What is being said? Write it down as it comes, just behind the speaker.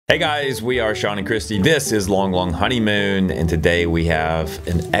Hey guys, we are Sean and Christy. This is Long Long Honeymoon, and today we have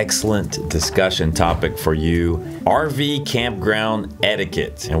an excellent discussion topic for you, RV campground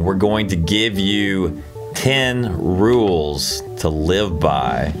etiquette. And we're going to give you 10 rules to live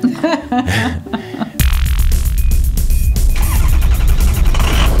by.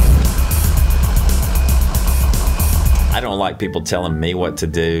 I don't like people telling me what to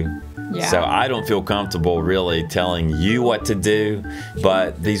do. Yeah. So I don't feel comfortable really telling you what to do,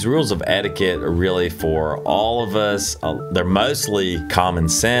 but these rules of etiquette are really for all of us. They're mostly common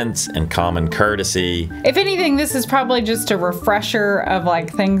sense and common courtesy. If anything, this is probably just a refresher of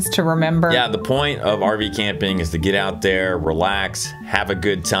like things to remember. Yeah, the point of RV camping is to get out there, relax, have a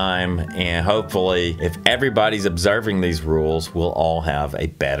good time, and hopefully if everybody's observing these rules, we'll all have a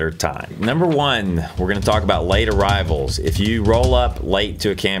better time. Number one, we're going to talk about late arrivals. If you roll up late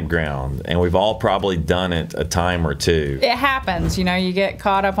to a campground, and we've all probably done it a time or two. It happens, you know, you get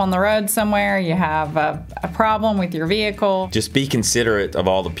caught up on the road somewhere, you have a problem with your vehicle. Just be considerate of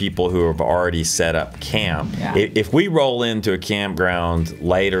all the people who have already set up camp. Yeah. If we roll into a campground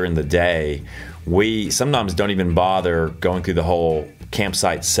later in the day, we sometimes don't even bother going through the whole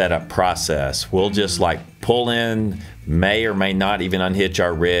campsite setup process. We'll just like pull in, may or may not even unhitch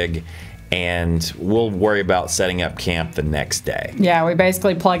our rig, and we'll worry about setting up camp the next day. Yeah, we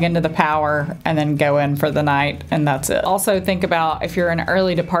basically plug into the power and then go in for the night, and that's it. Also think about if you're an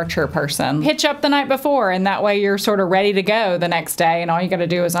early departure person, hitch up the night before, and that way you're sort of ready to go the next day, and all you gotta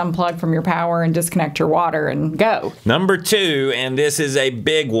do is unplug from your power and disconnect your water and go. Number two, and this is a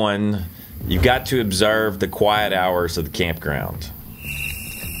big one, you've got to observe the quiet hours of the campground.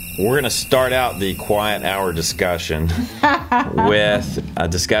 We're going to start out the quiet hour discussion with a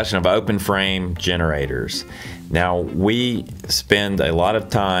discussion of open frame generators. Now, we spend a lot of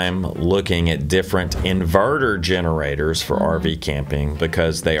time looking at different inverter generators for RV camping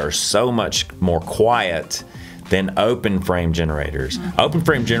because they are so much more quiet than open frame generators. Open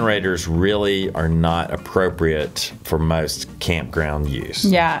frame generators really are not appropriate for most campground use.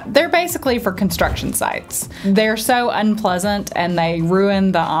 Yeah, they're basically for construction sites. They're so unpleasant and they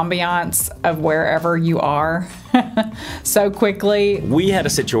ruin the ambiance of wherever you are so quickly. We had a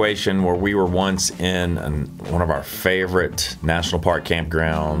situation where we were once in one of our favorite national park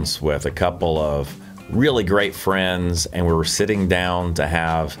campgrounds with a couple of really great friends, and we were sitting down to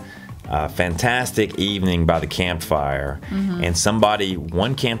have a fantastic evening by the campfire, and somebody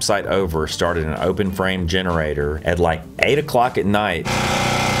one campsite over started an open frame generator at like 8 o'clock at night.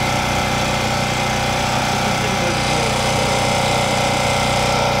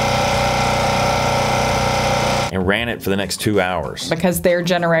 And ran it for the next 2 hours. Because their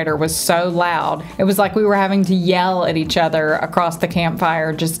generator was so loud. It was like we were having to yell at each other across the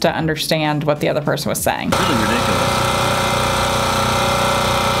campfire just to understand what the other person was saying. It's really ridiculous.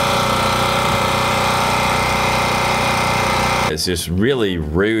 It's just really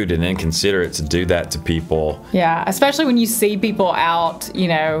rude and inconsiderate to do that to people. Yeah, especially when you see people out, you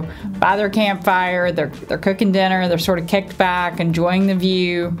know, by their campfire, they're cooking dinner, they're sort of kicked back, enjoying the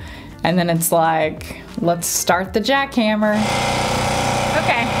view, and then it's like, let's start the jackhammer.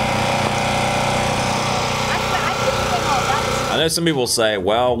 Okay. I know some people say,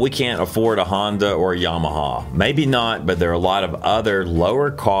 well, we can't afford a Honda or a Yamaha. Maybe not, but there are a lot of other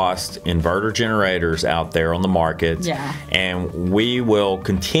lower cost inverter generators out there on the market. Yeah. And we will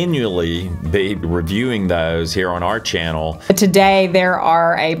continually be reviewing those here on our channel. Today there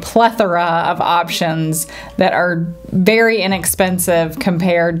are a plethora of options that are very inexpensive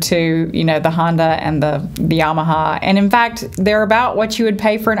compared to, you know, the Honda and the Yamaha. And in fact, they're about what you would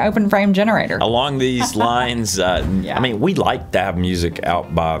pay for an open frame generator. Along these lines, Yeah. I mean, we like to have music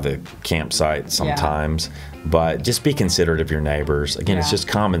out by the campsite sometimes, but just be considerate of your neighbors. Again, it's just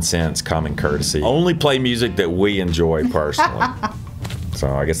common sense, common courtesy. Only play music that we enjoy personally.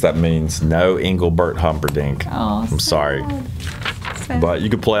 So I guess that means no Engelbert Humperdinck. Oh, I'm sorry. But you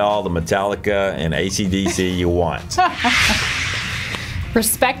can play all the Metallica and AC/DC you want.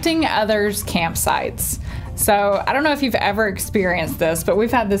 Respecting others' campsites. So I don't know if you've ever experienced this, but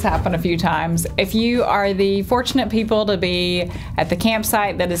we've had this happen a few times. If you are the fortunate people to be at the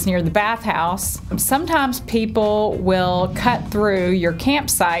campsite that is near the bathhouse, sometimes people will cut through your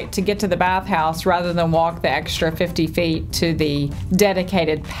campsite to get to the bathhouse rather than walk the extra 50 feet to the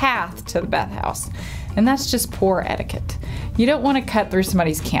dedicated path to the bathhouse. And that's just poor etiquette. You don't want to cut through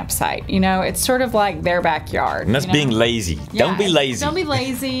somebody's campsite. You know, it's sort of like their backyard. And that's being lazy. Yeah, don't be lazy. Don't be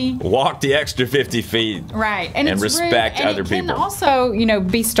lazy. Walk the extra 50 feet. Right. And it's respect rude, and other it can people. Also, you know,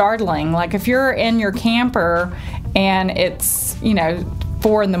 be startling. Like if you're in your camper and it's, you know,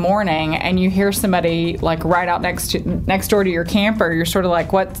 4 in the morning and you hear somebody like right out next door to your camper, you're sort of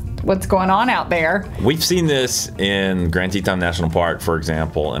like, what's going on out there? We've seen this in Grand Teton National Park, for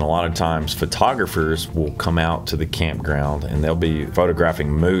example, and a lot of times photographers will come out to the campground and they'll be photographing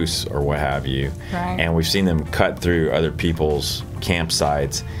moose or what have you. Right. And we've seen them cut through other people's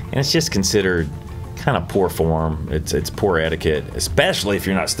campsites, and it's just considered kind of poor form. It's poor etiquette, especially if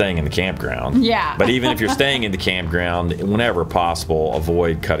you're not staying in the campground. Yeah. But even if you're staying in the campground, whenever possible,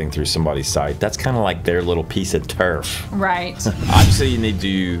 avoid cutting through somebody's site. That's kind of like their little piece of turf. Right. Obviously, you need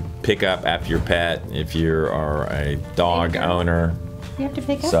to pick up after your pet if you are a dog owner. You have to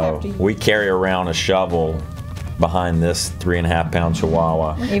pick up So after you. we carry around a shovel behind this 3.5-pound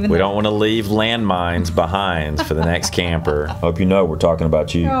Chihuahua. We don't want to leave landmines behind for the next camper. Hope you know we're talking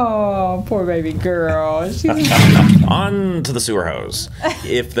about you. Oh, poor baby girl. She's On to the sewer hose.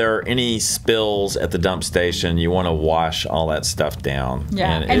 If there are any spills at the dump station, you want to wash all that stuff down.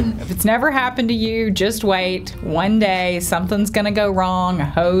 Yeah, and if it's never happened to you, just wait. One day, something's going to go wrong. A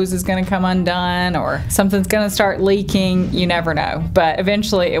hose is going to come undone, or something's going to start leaking. You never know. But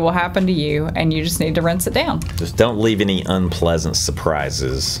eventually, it will happen to you, and you just need to rinse it down. Just don't leave any unpleasant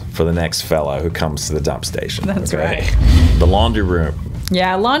surprises for the next fellow who comes to the dump station. That's right. The laundry room.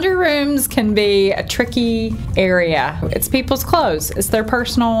 Yeah, laundry rooms can be a tricky area. It's people's clothes. It's their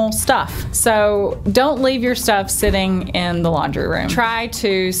personal stuff. So don't leave your stuff sitting in the laundry room. Try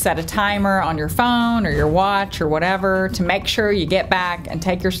to set a timer on your phone or your watch or whatever to make sure you get back and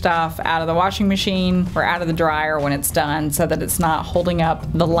take your stuff out of the washing machine or out of the dryer when it's done so that it's not holding up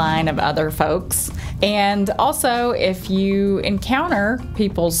the line of other folks. And also, if you encounter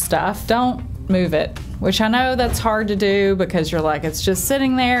people's stuff, don't move it. Which I know that's hard to do because you're like, it's just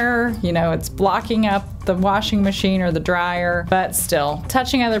sitting there, you know, it's blocking up the washing machine or the dryer, but still,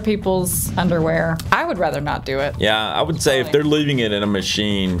 touching other people's underwear, I would rather not do it. Yeah, I would say if they're leaving it in a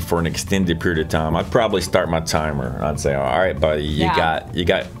machine for an extended period of time, I'd probably start my timer. I'd say, all right, buddy, you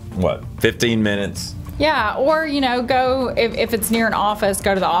got what, 15 minutes? Yeah, or, you know, go, if it's near an office,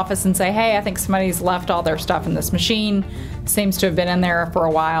 go to the office and say, hey, I think somebody's left all their stuff in this machine. Seems to have been in there for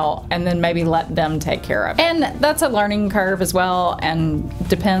a while, and then maybe let them take care of it. And that's a learning curve as well, and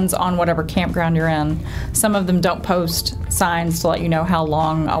depends on whatever campground you're in. Some of them don't post signs to let you know how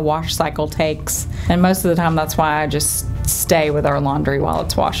long a wash cycle takes, and most of the time that's why I just stay with our laundry while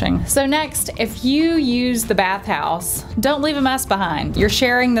it's washing. So next, if you use the bathhouse, don't leave a mess behind. You're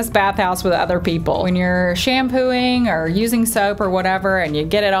sharing this bathhouse with other people. When you're shampooing or using soap or whatever and you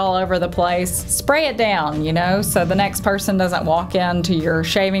get it all over the place, spray it down, you know, so the next person doesn't walk into your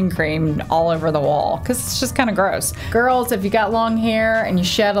shaving cream all over the wall, because it's just kind of gross. Girls, if you got long hair and you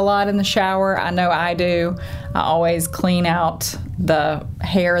shed a lot in the shower, I know I do, I always clean out the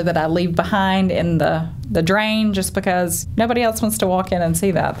hair that I leave behind in the drain, just because nobody else wants to walk in and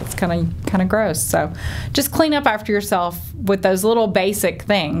see that. That's kind of gross. So just clean up after yourself with those little basic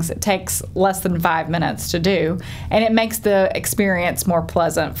things. It takes less than 5 minutes to do, and it makes the experience more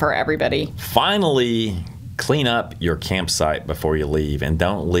pleasant for everybody. Finally, clean up your campsite before you leave, and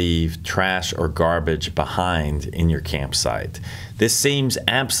don't leave trash or garbage behind in your campsite. This seems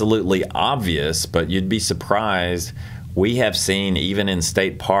absolutely obvious, but you'd be surprised. We have seen, even in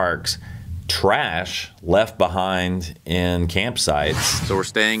state parks, trash left behind in campsites. So we're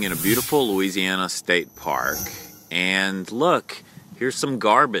staying in a beautiful Louisiana state park, and look, here's some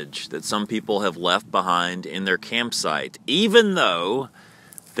garbage that some people have left behind in their campsite, even though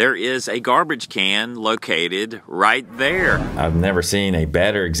there is a garbage can located right there. I've never seen a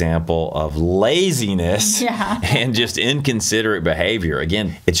better example of laziness and just inconsiderate behavior.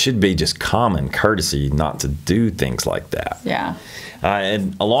 Again, it should be just common courtesy not to do things like that. Yeah.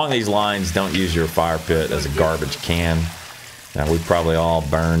 And along these lines, don't use your fire pit as a garbage can. Now, we've probably all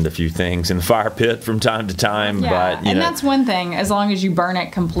burned a few things in the fire pit from time to time, but you know, that's one thing, as long as you burn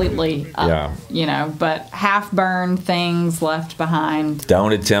it completely up, you know, but half-burned things left behind.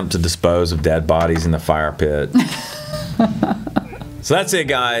 Don't attempt to dispose of dead bodies in the fire pit. So that's it,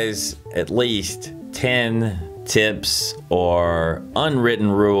 guys. At least 10 tips or unwritten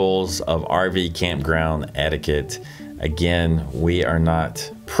rules of RV campground etiquette. Again, we are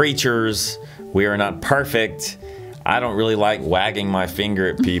not preachers. We are not perfect. I don't really like wagging my finger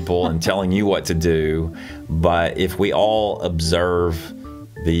at people and telling you what to do, but if we all observe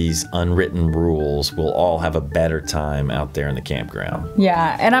these unwritten rules, we'll all have a better time out there in the campground.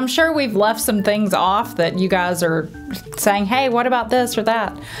 Yeah, and I'm sure we've left some things off that you guys are saying, hey, what about this or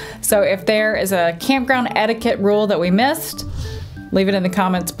that? So if there is a campground etiquette rule that we missed, leave it in the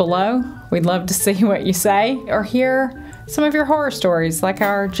comments below. We'd love to see what you say or hear some of your horror stories, like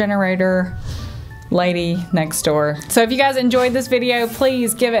our generator lady next door. So if you guys enjoyed this video,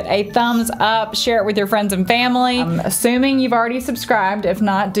 please give it a thumbs up, share it with your friends and family. I'm assuming you've already subscribed. If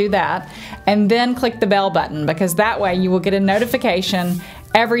not, do that. And then click the bell button, because that way you will get a notification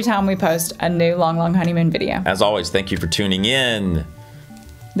every time we post a new Long Long Honeymoon video. As always, thank you for tuning in.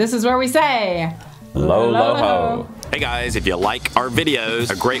 This is where we say, Lo lo ho. Hey guys, if you like our videos,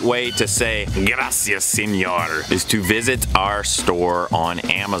 a great way to say gracias señor is to visit our store on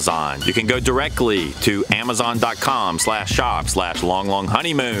Amazon. You can go directly to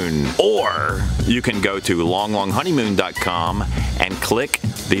amazon.com/shop/longlonghoneymoon, or you can go to longlonghoneymoon.com and click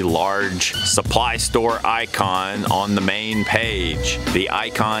the large supply store icon on the main page. The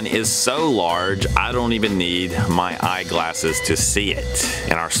icon is so large, I don't even need my eyeglasses to see it.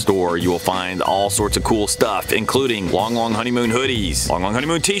 In our store, you will find all sorts of cool stuff, including Long Long Honeymoon hoodies, Long Long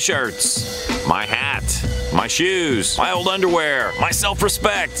Honeymoon t-shirts, my hat, my shoes, my old underwear, my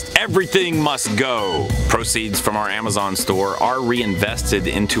self-respect. Everything must go. Proceeds from our Amazon store are reinvested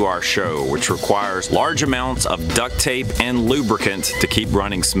into our show, which requires large amounts of duct tape and lubricant to keep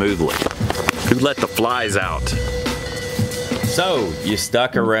running smoothly. Who let the flies out? So you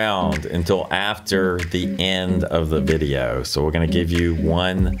stuck around until after the end of the video. So we're going to give you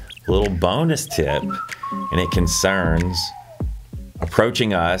one little bonus tip, and it concerns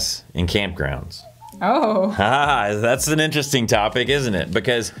approaching us in campgrounds. Oh. That's an interesting topic, isn't it?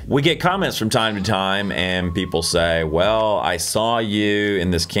 Because we get comments from time to time and people say, well, I saw you in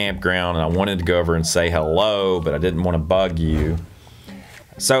this campground and I wanted to go over and say hello, but I didn't want to bug you.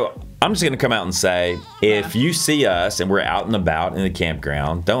 So I'm just going to come out and say, if you see us and we're out and about in the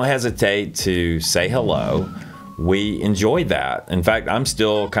campground, don't hesitate to say hello. We enjoy that. In fact, I'm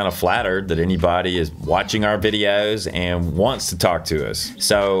still kind of flattered that anybody is watching our videos and wants to talk to us.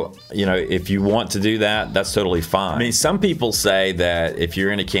 So, you know, if you want to do that, that's totally fine. I mean, some people say that if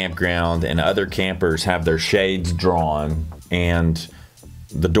you're in a campground and other campers have their shades drawn and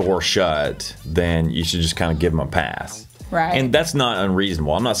the door shut, then you should just kind of give them a pass. Right. And that's not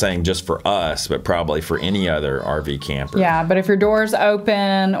unreasonable. I'm not saying just for us, but probably for any other RV camper. Yeah, but if your door's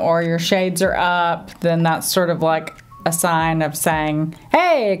open or your shades are up, then that's sort of like a sign of saying,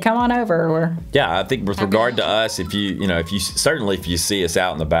 hey, come on over. Or, yeah, I think with regard to us, if you certainly if you see us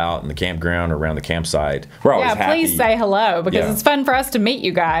out and about in the campground or around the campsite, we're always happy. Yeah, please say hello, because it's fun for us to meet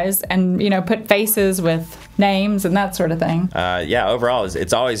you guys and, you know, put faces with names and that sort of thing. Yeah, overall,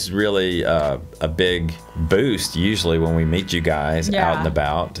 it's always really a big boost usually when we meet you guys out and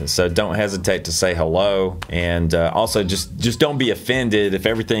about. So don't hesitate to say hello, and also just don't be offended if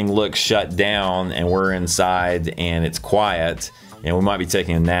everything looks shut down and we're inside and it's quiet and we might be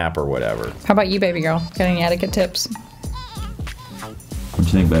taking a nap or whatever. How about you, baby girl? Got any etiquette tips? What do you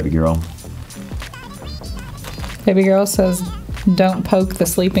think, baby girl? Baby girl says, don't poke the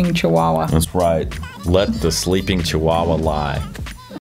sleeping chihuahua. That's right. Let the sleeping chihuahua lie.